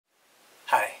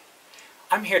Hi,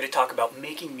 I'm here to talk about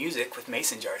making music with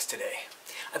mason jars today.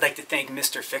 I'd like to thank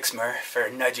Mr. Fixmer for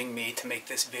nudging me to make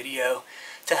this video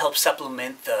to help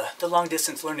supplement the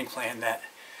long-distance learning plan that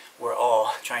we're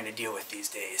all trying to deal with these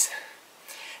days.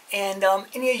 And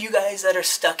any of you guys that are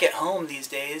stuck at home these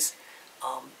days,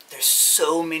 there's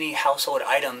so many household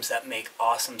items that make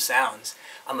awesome sounds.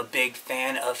 I'm a big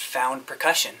fan of found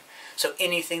percussion, so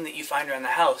anything that you find around the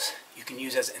house you can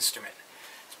use as an instrument.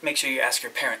 Make sure you ask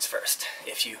your parents first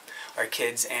if you are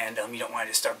kids and you don't want to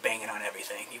just start banging on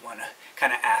everything. You want to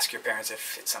kind of ask your parents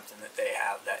if it's something that they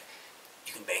have that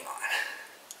you can bang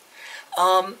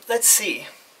on. Let's see.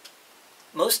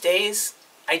 Most days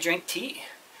I drink tea.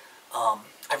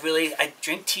 I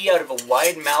drink tea out of a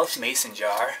wide mouth mason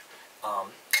jar,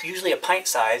 usually a pint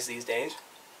size these days.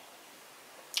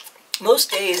 Most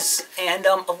days, and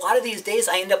a lot of these days,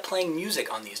 I end up playing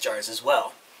music on these jars as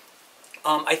well.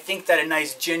 I think that a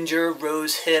nice ginger,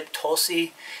 rose hip,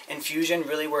 tulsi infusion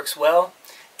really works well,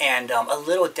 and a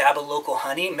little dab of local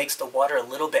honey makes the water a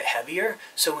little bit heavier,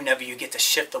 so whenever you get to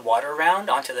shift the water around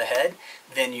onto the head,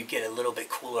 then you get a little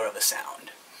bit cooler of a sound,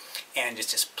 and it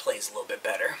just plays a little bit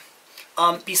better.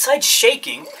 Besides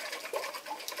shaking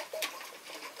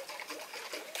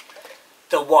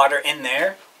the water in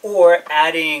there, or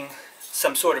adding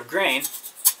some sort of grain,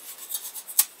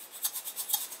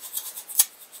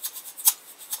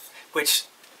 which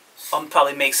I'll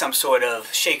probably make some sort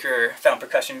of shaker found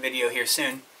percussion video here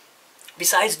soon.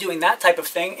 Besides doing that type of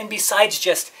thing, and besides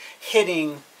just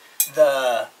hitting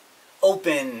the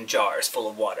open jars full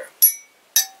of water,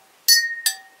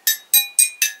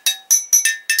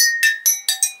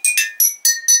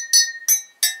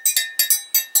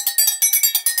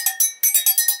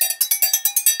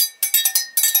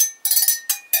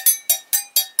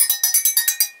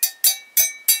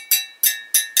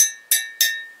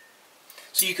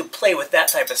 so you can play with that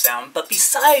type of sound. But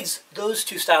besides those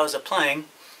two styles of playing,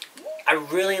 I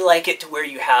really like it to where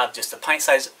you have just a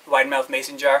pint-sized wide mouth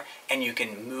mason jar and you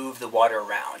can move the water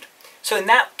around. So in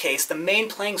that case, the main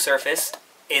playing surface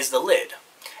is the lid.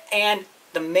 And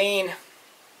the main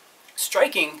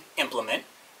striking implement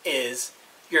is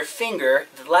your finger,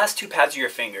 the last two pads of your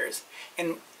fingers.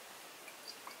 And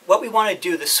what we want to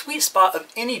do, the sweet spot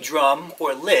of any drum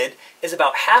or lid is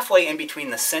about halfway in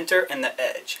between the center and the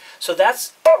edge. So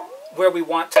that's where we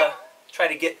want to try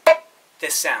to get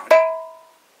this sound.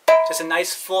 Just a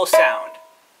nice full sound.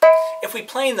 If we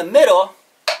play in the middle,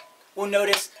 we'll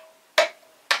notice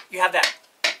you have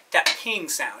that ping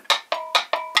sound,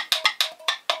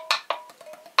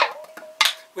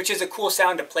 which is a cool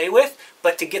sound to play with,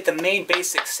 but to get the main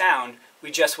basic sound,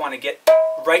 we just want to get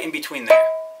right in between there.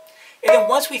 And then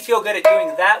once we feel good at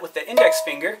doing that with the index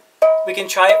finger, we can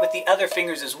try it with the other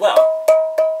fingers as well.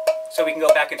 So we can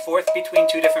go back and forth between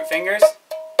two different fingers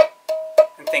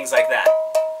and things like that.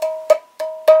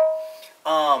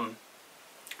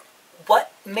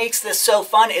 What makes this so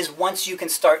fun is once you can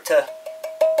start to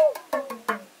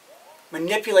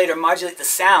manipulate or modulate the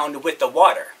sound with the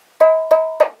water.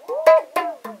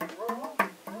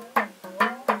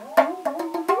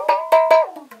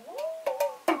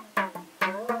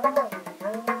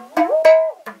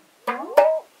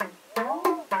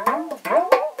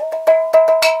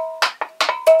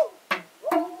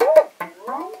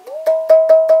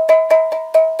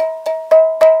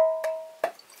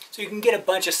 So you can get a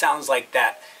bunch of sounds like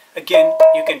that. Again,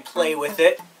 you can play with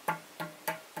it.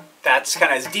 That's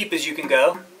kind of as deep as you can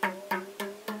go.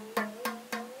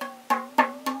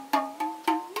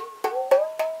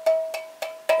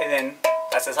 And then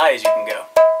that's as high as you can go.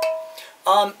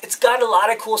 It's got a lot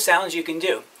of cool sounds you can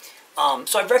do.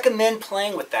 So I recommend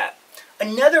playing with that.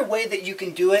 Another way that you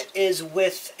can do it is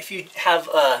with, if you have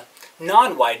a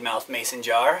non-wide mouth mason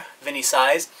jar of any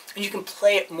size, and you can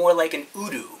play it more like an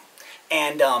udu.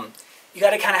 And you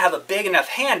got to kind of have a big enough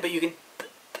hand, but you can.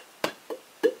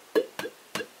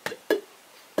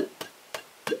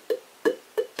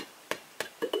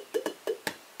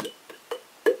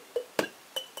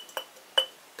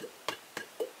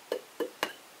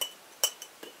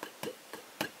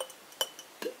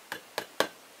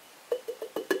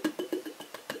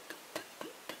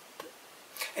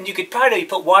 And you could probably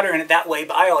put water in it that way,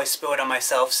 but I always spill it on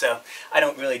myself, so I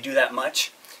don't really do that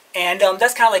much. And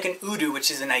that's kind of like an udu,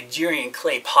 which is a Nigerian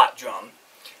clay pot drum.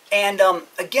 And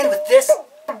again, with this,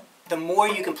 the more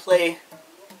you can play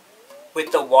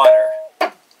with the water.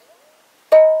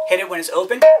 Hit it when it's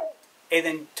open, and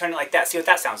then turn it like that. See what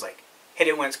that sounds like. Hit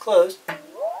it when it's closed, and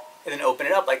then open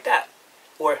it up like that.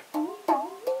 Or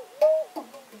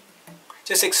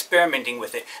just experimenting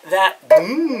with it. That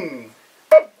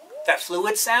that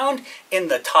fluid sound in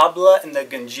the tabla and the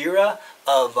ganjira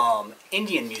of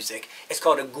Indian music. It's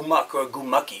called a gumak or a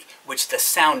gumaki, which the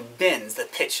sound bends, the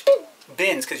pitch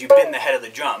bends because you bend the head of the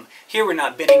drum. Here we're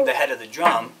not bending the head of the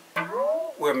drum,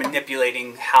 we're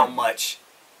manipulating how much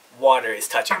water is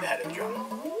touching the head of the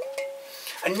drum.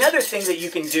 Another thing that you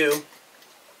can do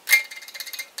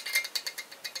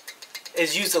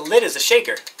is use the lid as a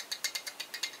shaker.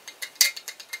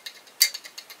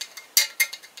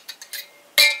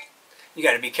 You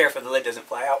got to be careful the lid doesn't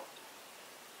fly out.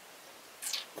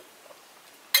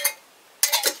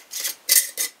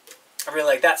 I really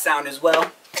like that sound as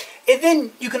well. And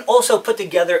then you can also put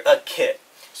together a kit.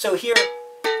 So here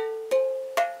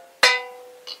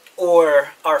are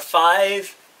our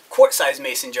 5 quart-size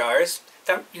mason jars.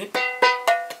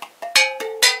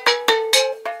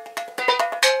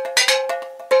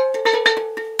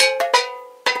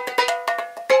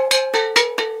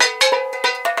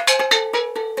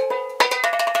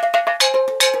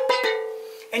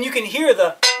 And you can hear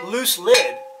the loose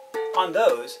lid on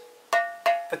those,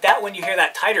 but that one you hear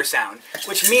that tighter sound,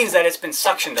 which means that it's been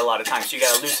suctioned a lot of times, so you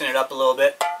gotta loosen it up a little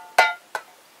bit.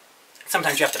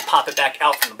 Sometimes you have to pop it back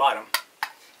out from the bottom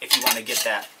if you want to get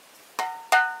that.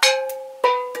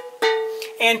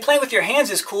 And playing with your hands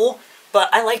is cool, but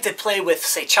I like to play with,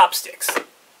 say, chopsticks.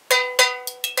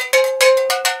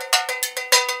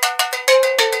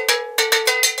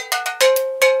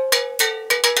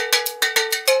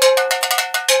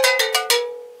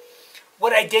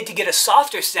 What I did to get a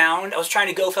softer sound, I was trying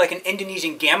to go for like an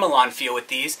Indonesian gamelan feel with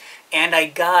these, and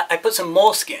I put some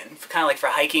moleskin, kind of like for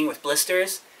hiking with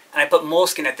blisters, and I put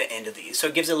moleskin at the end of these, so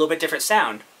it gives it a little bit different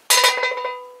sound.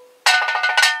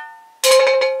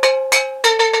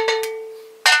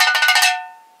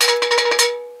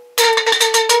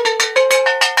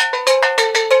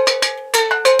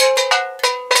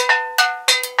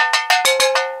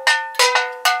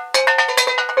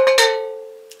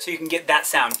 So you can get that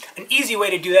sound. An easy way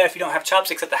to do that if you don't have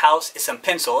chopsticks at the house is some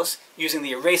pencils. Using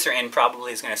the eraser end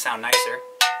probably is going to sound nicer.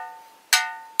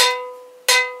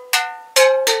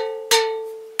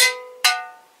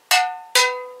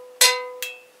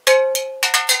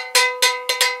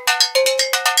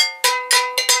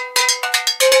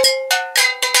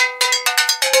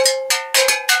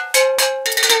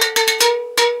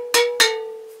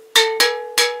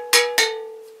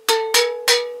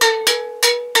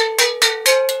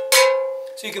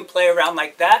 So you can play around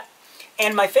like that.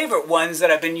 And my favorite ones that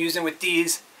I've been using with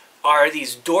these are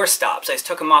these door stops. I just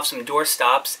took them off some door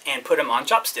stops and put them on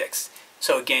chopsticks.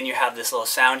 So again, you have this little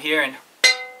sound here, and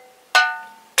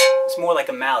it's more like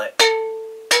a mallet.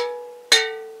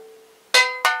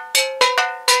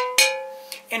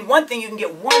 And one thing, you can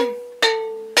get one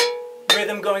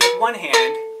rhythm going with one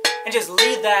hand and just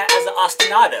leave that as an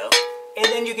ostinato. And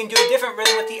then you can do a different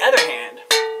rhythm with the other hand.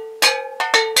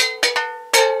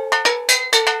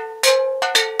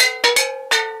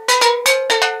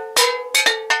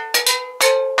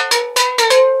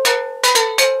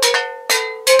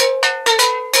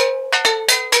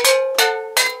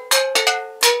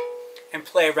 And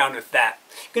play around with that.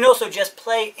 You can also just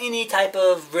play any type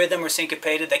of rhythm or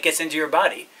syncopated that gets into your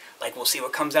body. Like we'll see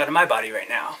what comes out of my body right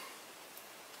now.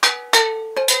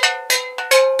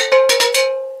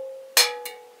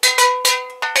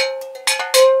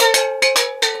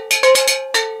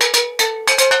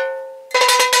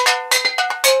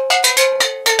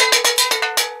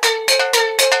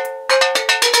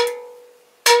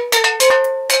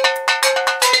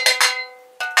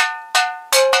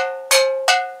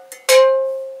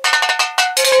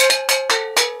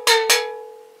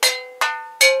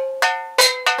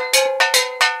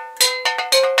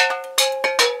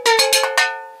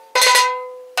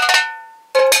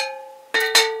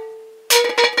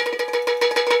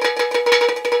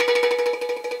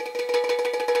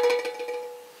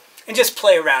 And just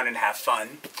play around and have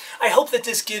fun. I hope that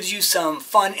this gives you some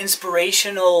fun,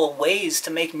 inspirational ways to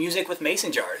make music with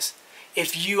mason jars.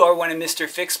 If you are one of Mr.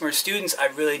 Fixmer's students, I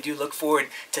really do look forward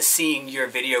to seeing your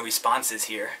video responses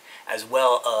here, as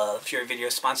well as your video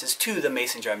responses to the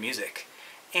mason jar music.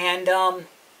 And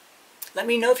let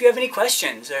me know if you have any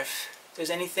questions, or if there's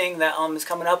anything that is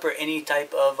coming up, or any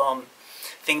type of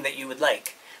thing that you would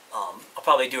like. I'll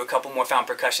probably do a couple more found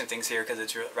percussion things here because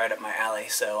it's right up my alley.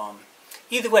 So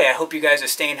either way, I hope you guys are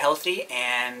staying healthy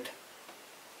and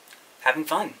having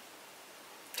fun.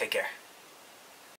 Take care.